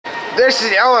This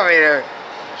is the elevator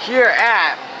here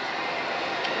at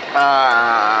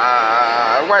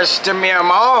Westminster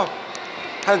Mall,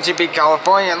 Huntington Beach,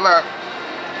 California. Look,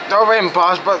 Dover and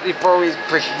pause button before we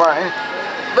push the button.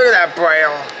 Look at that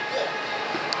braille.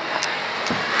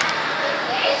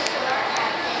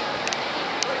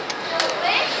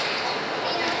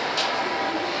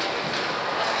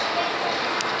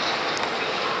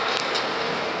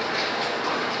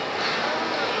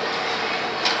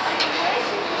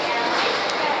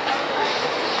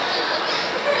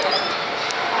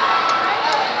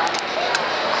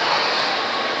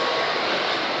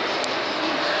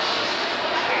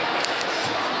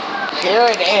 Here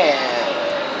it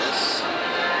is.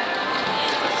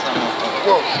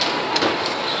 Whoa.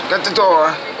 Got the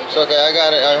door. It's okay, I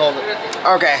got it. I hold it.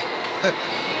 Okay.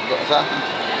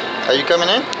 Are you coming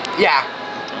in? Yeah.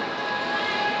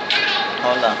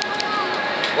 Hold on.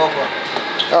 Go for it.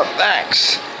 Oh,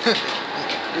 thanks.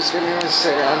 Just give me 1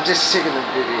 second. I'm just taking a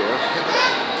video.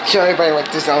 Show everybody what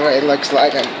this elevator looks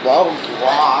like and blah blah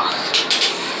blah.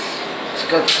 Let's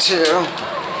go to.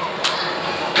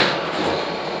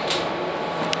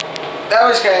 That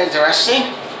was kind of interesting.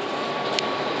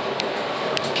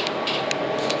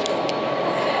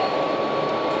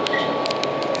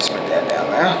 Just put that down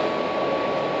there.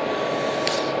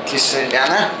 Just sit it down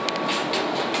there.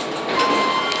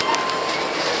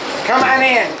 Come on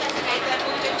in.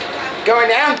 Going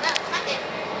down?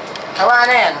 Come on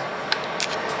in.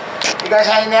 You guys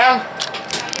heading down?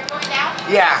 You're going down?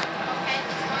 Yeah. Okay,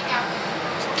 it's going down.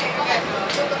 Okay, go ahead.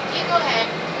 You go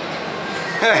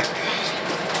ahead.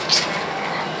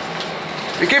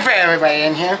 Be good for everybody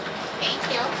in here. Thank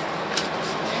you.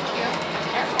 Thank you.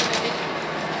 Careful, baby.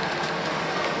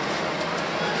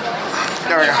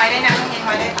 There we go. ถอยได้นะเห็นถ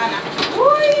อยได้ตอนนะ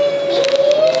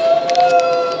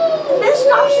This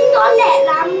stops you on that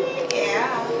lamp. Yeah.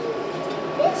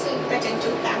 Ta chân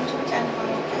chú tám chú chân con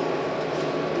một cái.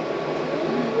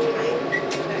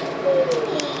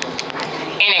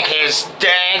 Inica's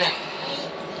dead.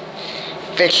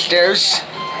 Fixtures.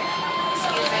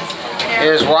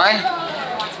 Here's one.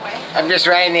 I'm just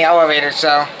riding the elevator,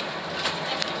 so.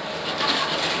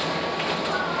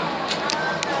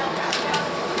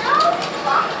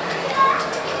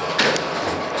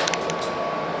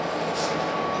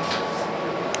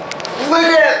 Look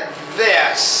at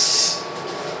this.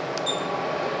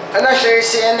 I'm not sure you're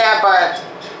seeing that, but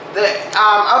the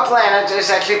Uplander is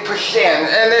actually pushed in,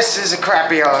 and this is a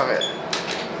crappy elevator.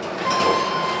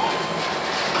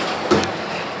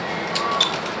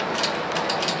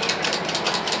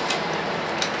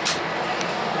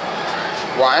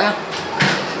 One.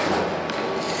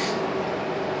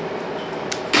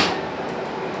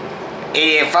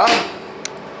 Earphone.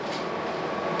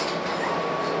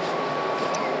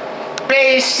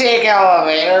 Basic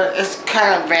elevator. It's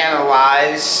kind of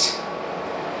vandalized.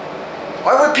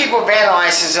 Why would people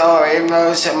vandalize this elevator even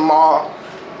though it's a mall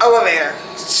elevator?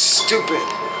 It's stupid.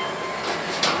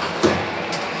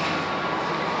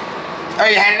 Are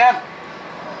you heading up?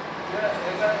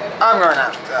 I'm going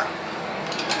up though.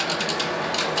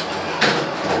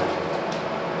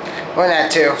 Well,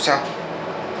 that too, so.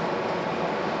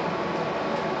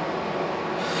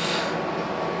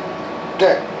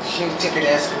 Good. She can take an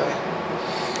escalator.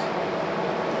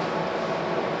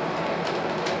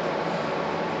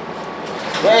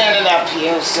 We ended up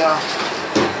here, so.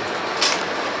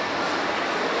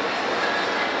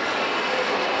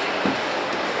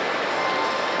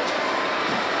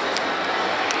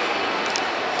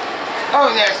 Oh,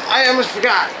 yes, I almost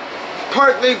forgot.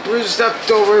 Partly bruised up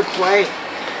Dover plate.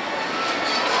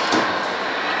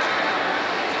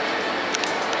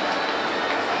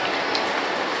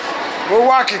 We're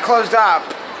walking closed up.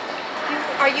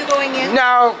 Are you going in?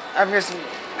 No, I'm just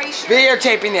Are you sure?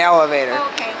 videotaping the elevator. Oh,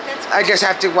 okay, that's I just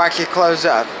have to watch it close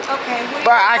up. okay.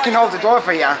 But I can hold the door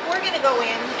for you. We're gonna go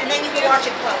in, and then you can watch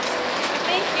it close.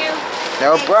 Thank you.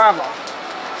 No problem.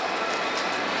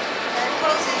 There it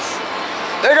closes.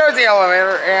 There goes the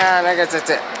elevator, and I guess that's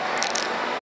it.